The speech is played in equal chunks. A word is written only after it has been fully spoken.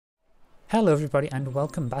Hello everybody and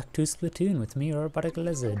welcome back to Splatoon with me,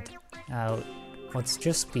 RoboticLizard. Now, what's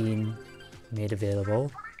just been made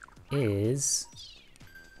available is,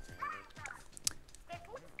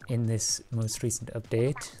 in this most recent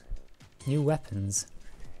update, new weapons,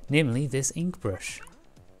 namely this ink brush.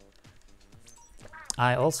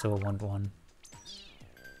 I also want one.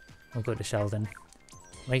 We'll go to Sheldon.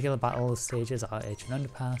 Regular battle stages are Ancient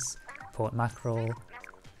Underpass, Port Mackerel,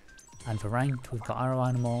 and for ranked we've got Arrow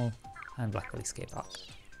Animal and Blackberry Skate Park.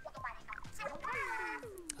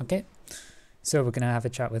 Okay, so we're going to have a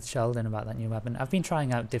chat with Sheldon about that new weapon. I've been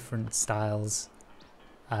trying out different styles.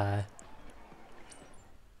 I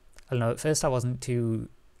don't know, at first I wasn't too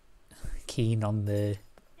keen on the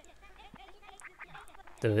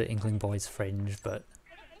Inkling Boys fringe, but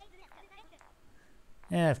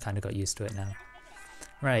yeah, I've kind of got used to it now.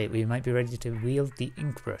 Right, we might be ready to wield the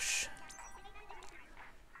ink brush.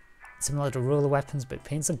 Similar to roller weapons, but it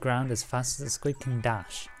paints the ground as fast as a squid can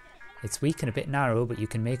dash. It's weak and a bit narrow, but you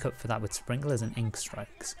can make up for that with sprinklers and ink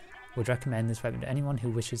strikes. Would recommend this weapon to anyone who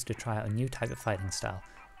wishes to try out a new type of fighting style,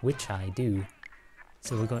 which I do.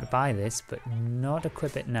 So we're going to buy this, but not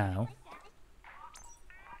equip it now.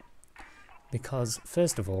 Because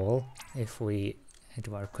first of all, if we head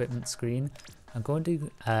to our equipment screen, I'm going to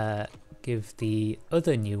give the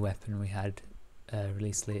other new weapon we had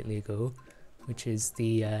released lately ago, which is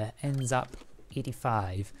the NZAP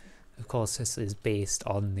 85. Of course, this is based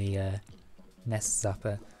on the Nest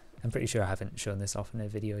Zapper. I'm pretty sure I haven't shown this off in a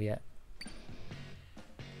video yet.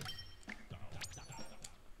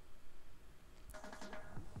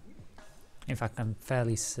 In fact, I'm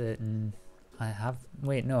fairly certain I have.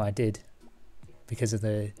 Wait, no, I did. Because of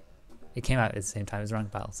the... It came out at the same time as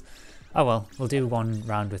ranked battles. Oh well, we'll do one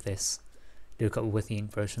round with this. Do a couple with the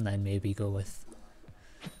ink brush and then maybe go with...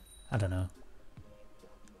 I don't know.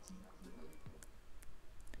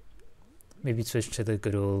 Maybe switch to the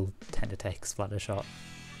good old Tender Tech splatter shot.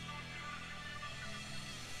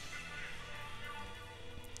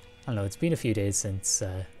 I don't know, it's been a few days since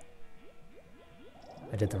I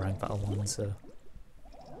did the rank battle one, so...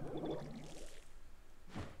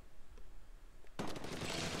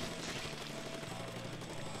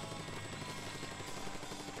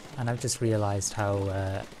 And I've just realised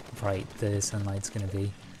how bright the sunlight's going to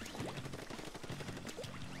be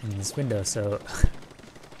in this window, so...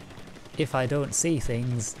 If I don't see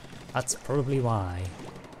things, that's probably why.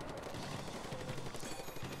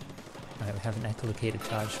 Right, we have an echolocated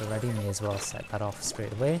charge already, may as well set that off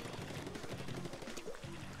straight away.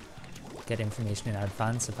 Get information in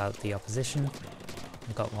advance about the opposition.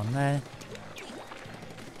 We've got one there.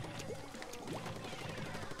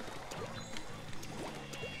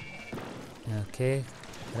 Okay,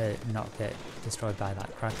 let it not get destroyed by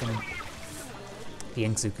that Kraken. The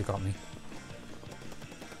Inkzuka got me.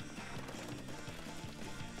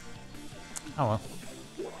 Oh well.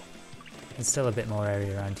 There's still a bit more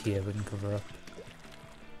area around here we can cover up.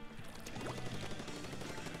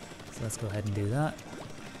 So let's go ahead and do that.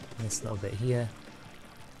 This little bit here.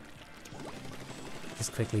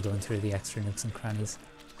 Just quickly going through the extra nooks and crannies.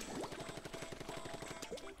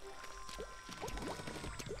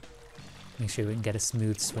 Make sure we can get a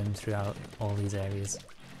smooth swim throughout all these areas.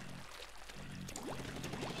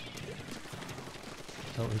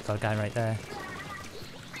 Oh, we've got a guy right there.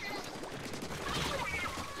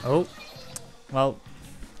 Oh, well,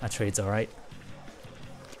 that trade's alright.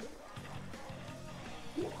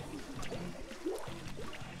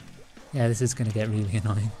 Yeah, this is going to get really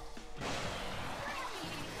annoying.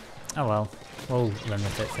 Oh well, we'll run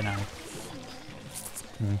with it for now.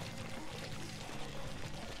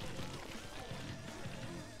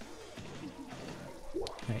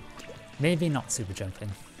 Right, maybe not super jumping.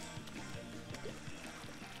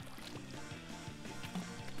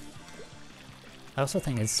 I also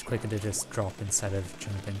think it's quicker to just drop instead of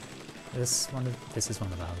jumping. This is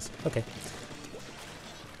one of ours. Okay.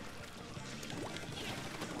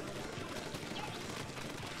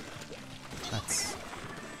 That's...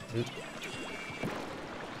 Oop.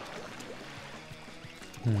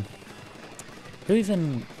 Who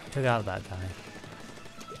even took out that guy?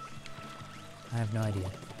 I have no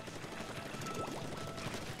idea.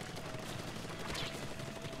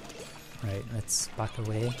 Right, let's back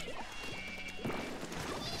away.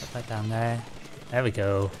 Put that down there. There we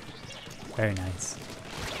go. Very nice.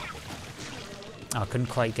 Oh, I couldn't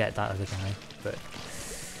quite get that other guy, but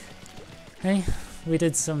hey, we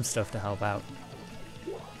did some stuff to help out.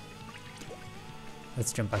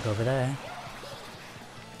 Let's jump back over there.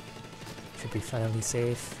 Should be fairly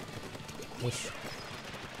safe-ish.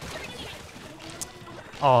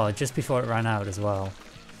 Oh, just before it ran out as well.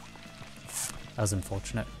 That was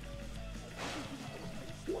unfortunate.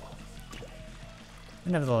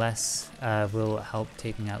 But nevertheless, will help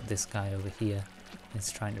taking out this guy over here.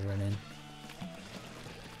 It's trying to run in.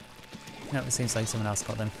 No, it seems like someone else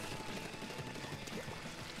got them.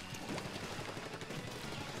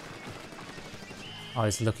 I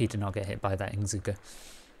was lucky to not get hit by that Ingzuka.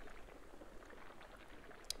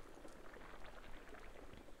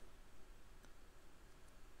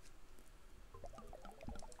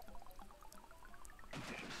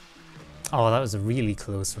 Oh, that was a really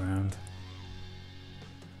close round.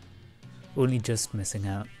 Only just missing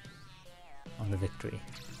out on the victory.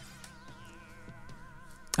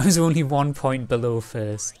 I was only 1 point below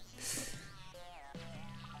first.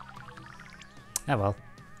 Oh well.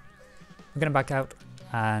 We're gonna back out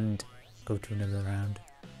and go to another round.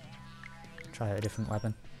 Try out a different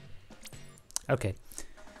weapon. Okay.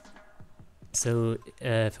 So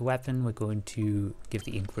for weapon, we're going to give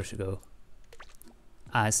the ink brush a go.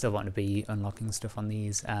 I still want to be unlocking stuff on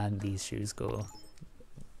these, and these shoes go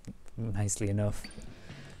nicely enough.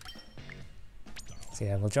 So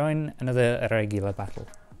yeah, we'll join another regular battle.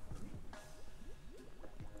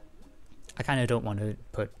 I kind of don't want to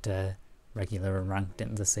put regular and ranked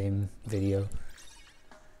into the same video.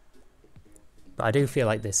 But I do feel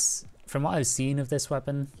like this, from what I've seen of this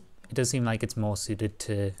weapon, it does seem like it's more suited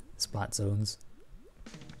to splat zones.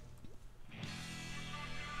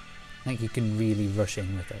 I think you can really rush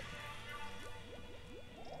in with it.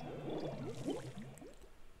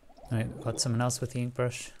 Alright, got someone else with the ink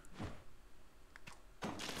brush.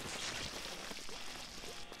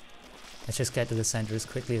 Let's just get to the center as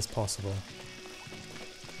quickly as possible.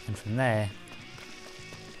 And from there,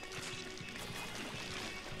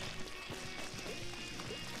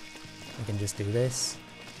 we can just do this.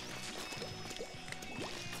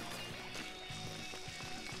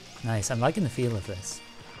 Nice, I'm liking the feel of this.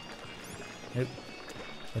 Nope.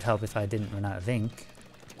 Would help if I didn't run out of ink.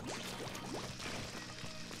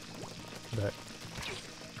 But...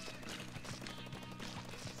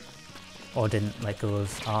 or didn't let go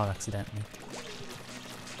of R accidentally.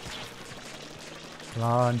 Come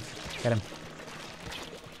on, get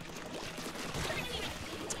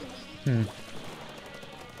him.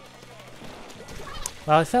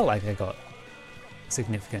 Well, I felt like I got a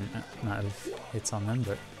significant amount of hits on them,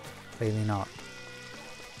 but clearly not.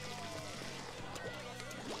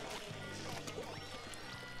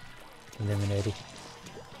 Eliminated.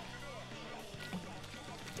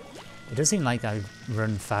 It does seem like I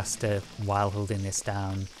run faster while holding this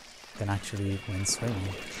down than actually when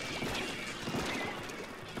swinging.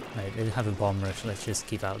 Right, they have a bomb rush, let's just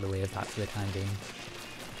keep out of the way of that for the time being.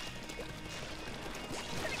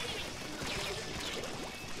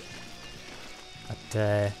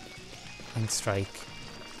 But Ink Strike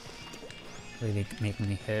really making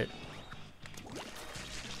me hurt.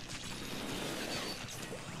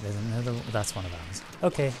 There's another, that's one of ours.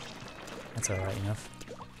 Okay, that's alright enough.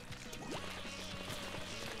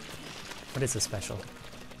 What is the special?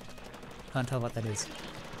 Can't tell what that is.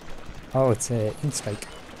 Oh, it's a Ink Strike.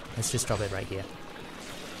 Let's just drop it right here.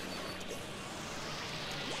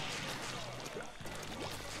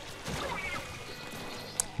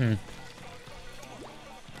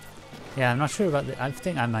 Yeah, I'm not sure about the... I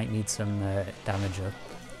think I might need some damage up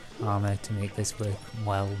armor to make this work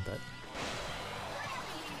well, but...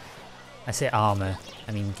 I say armor,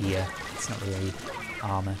 I mean gear. It's not really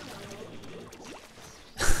armor.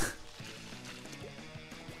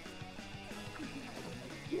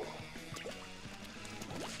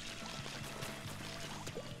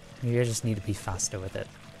 Maybe I just need to be faster with it.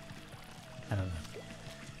 I don't know.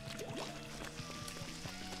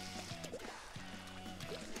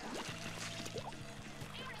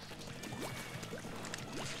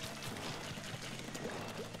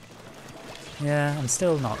 Yeah, I'm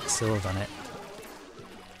still not sold on it.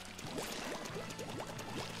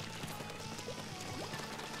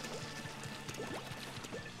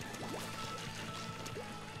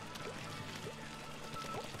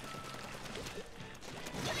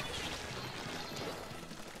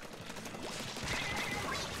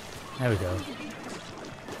 There we go.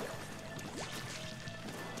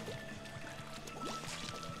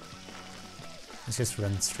 Let's just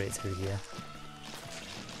run straight through here.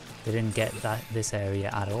 They didn't get this area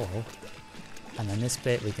at all. And then this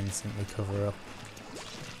bit we can simply cover up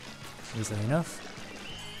easily enough.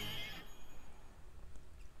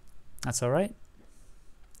 That's alright.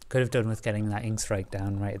 Could have done with getting that Ink Strike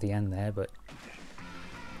down right at the end there, but...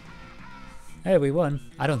 hey, we won.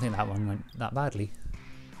 I don't think that one went that badly.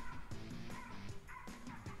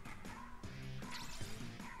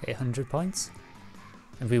 800 points?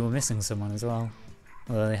 And we were missing someone as well.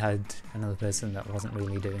 Although they had another person that wasn't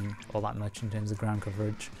really doing all that much in terms of ground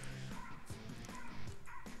coverage.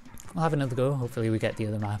 We'll have another go. Hopefully we get the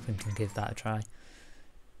other map and can give that a try.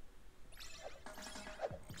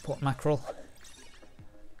 Port mackerel.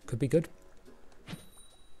 Could be good.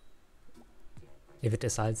 If it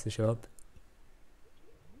decides to show up.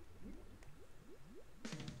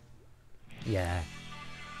 Yeah.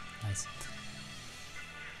 Nice.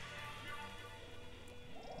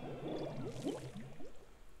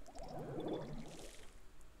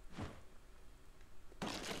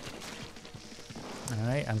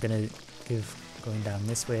 Alright, I'm gonna give going down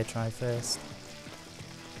this way a try first.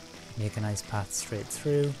 Make a nice path straight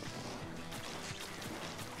through.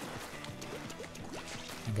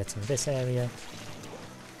 And get some of this area.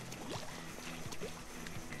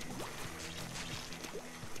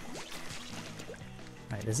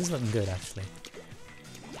 Right, this is looking good actually.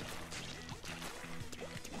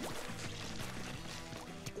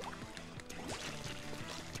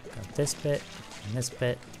 Got this bit and this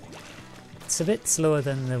bit. It's a bit slower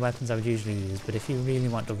than the weapons I would usually use, but if you really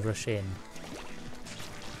want to rush in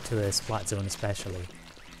to a splat zone especially,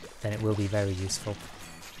 then it will be very useful.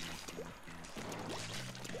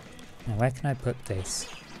 Now where can I put this?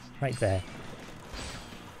 Right there.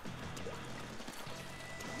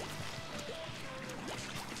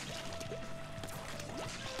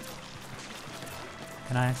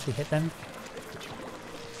 Can I actually hit them?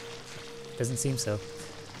 Doesn't seem so.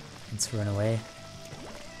 Let's run away.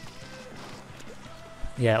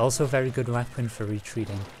 Yeah, also a very good weapon for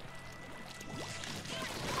retreating.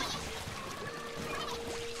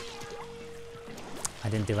 I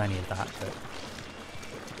didn't do any of that, but...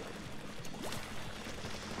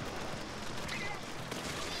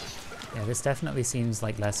 yeah, this definitely seems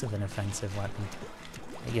like less of an offensive weapon.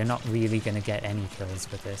 You're not really going to get any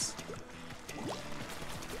kills with this.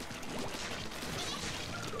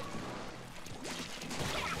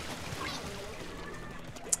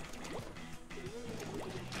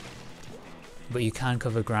 But you can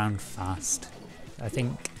cover ground fast. I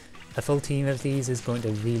think a full team of these is going to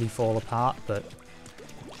really fall apart, but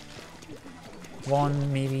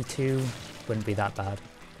one, maybe two, wouldn't be that bad.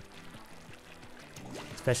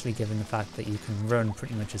 Especially given the fact that you can run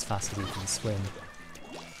pretty much as fast as you can swim,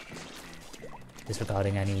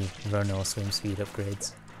 disregarding any run or swim speed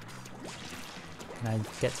upgrades. Can I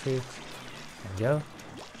get through? There we go.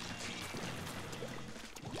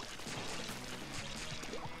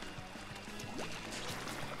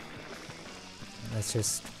 Let's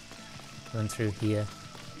just run through here,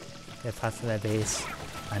 get past their base,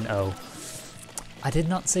 and oh, I did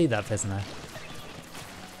not see that prisoner.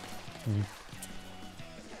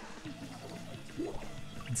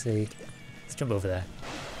 Let's see, let's jump over there.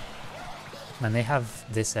 Man, they have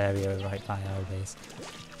this area right by our base.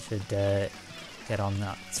 Should get on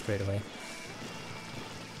that straight away.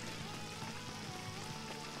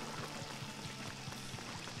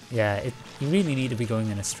 Yeah, you really need to be going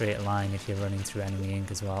in a straight line if you're running through enemy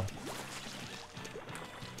ink as well.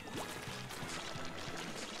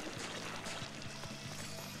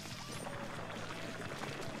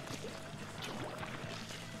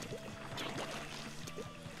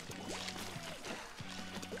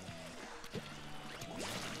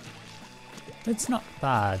 It's not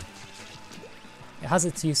bad. It has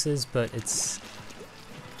its uses, but it's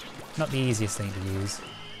not the easiest thing to use.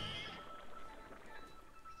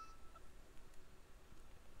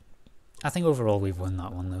 I think overall we've won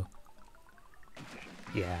that one though.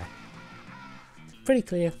 Yeah. Pretty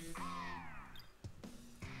clear.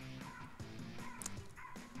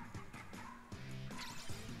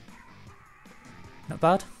 Not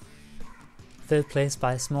bad. Third place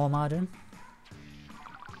by a small margin.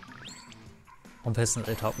 One person at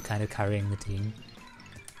the top kind of carrying the team.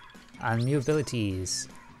 And new abilities.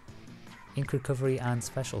 Ink recovery and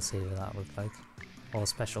special saver, that looked like. Or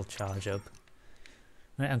special charge up.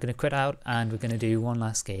 Right, I'm going to quit out and we're going to do one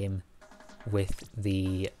last game with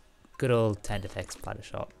the good old 10-FX splatter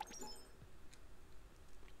shot.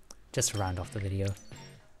 Just to round off the video.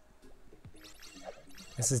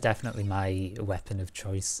 This is definitely my weapon of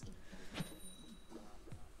choice.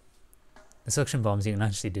 The suction bombs you can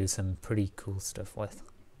actually do some pretty cool stuff with.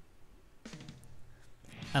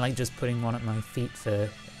 I like just putting one at my feet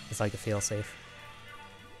as like a failsafe.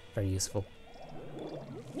 Very useful.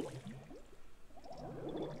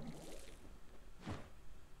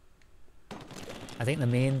 I think the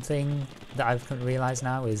main thing that I've come to realise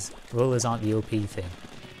now is rollers aren't the OP thing.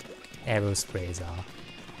 Aero sprays are.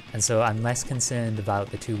 And so I'm less concerned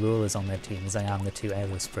about the two rollers on their team as I am the two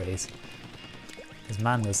aero sprays. Because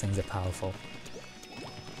man, those things are powerful.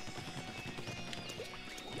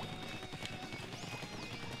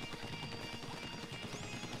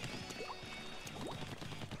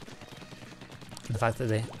 The fact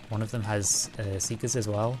that one of them has Seekers as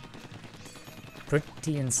well,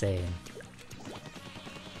 pretty insane.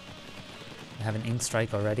 They have an Ink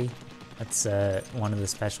Strike already. That's one of the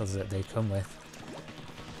specials that they come with.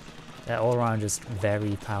 They're all around just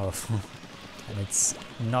very powerful, and it's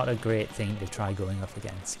not a great thing to try going up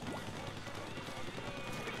against.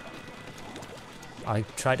 I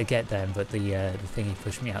tried to get them, but the thingy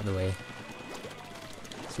pushed me out of the way.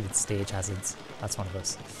 Stupid stage hazards. That's one of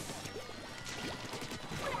us.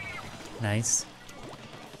 Nice.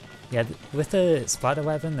 Yeah, with the splatter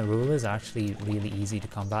weapon, the rulers are actually really easy to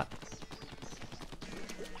combat.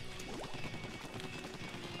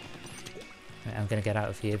 Right, I'm gonna get out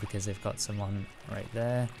of here because they've got someone right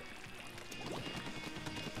there.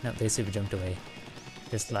 Nope, they super jumped away.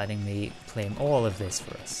 Just letting me claim all of this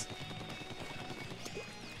for us.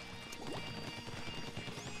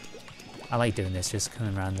 I like doing this, just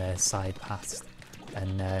coming around their side paths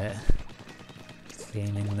and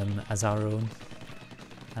claiming them as our own.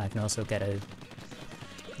 And I can also get a...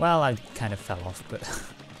 Well, I kind of fell off, but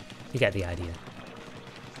you get the idea.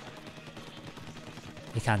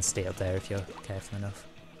 You can stay up there if you're careful enough.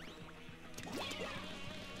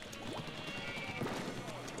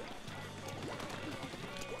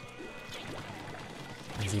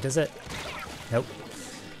 Easy does it. Nope.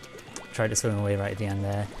 Tried to swim away right at the end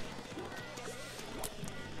there.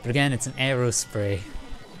 But again, it's an aero spray,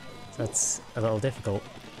 so that's a little difficult.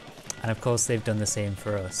 And of course they've done the same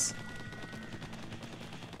for us.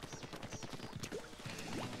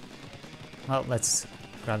 Well, let's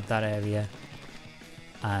grab that area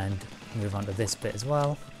and move on to this bit as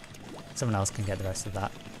well. Someone else can get the rest of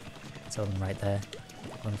that. So them right there.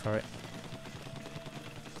 Run for it.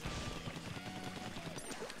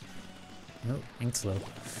 Oh, ink's low.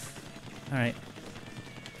 Alright.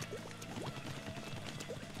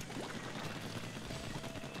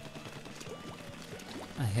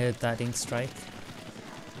 I heard that ink strike.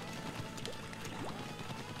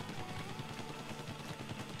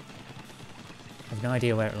 I have no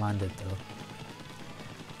idea where it landed though.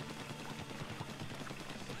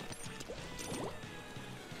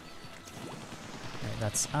 Right,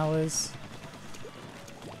 that's ours.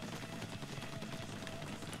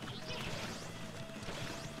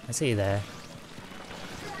 I see you there.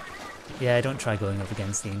 Yeah, don't try going up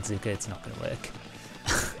against the Inkzuka, it's not going to work.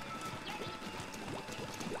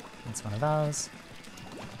 It's one of ours.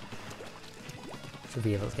 Should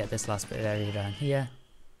be able to get this last bit of area down here.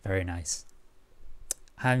 Very nice.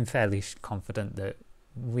 I'm fairly confident that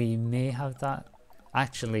we may have that.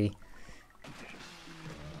 Actually,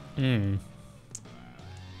 my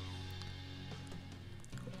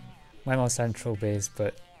more central base,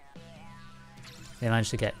 but they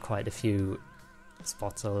managed to get quite a few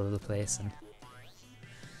spots all over the place,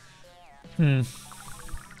 and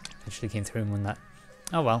actually came through and won that.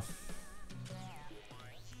 Oh well.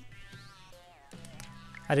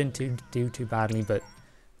 I didn't do too badly, but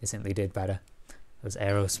they simply did better. Those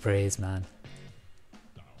aero sprays, man.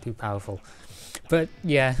 Too powerful. But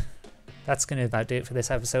yeah, that's going to about do it for this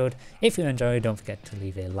episode. If you enjoyed, don't forget to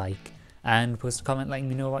leave a like and post a comment letting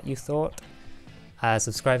me know what you thought.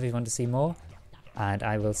 Subscribe if you want to see more. And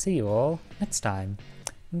I will see you all next time.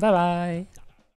 Bye bye!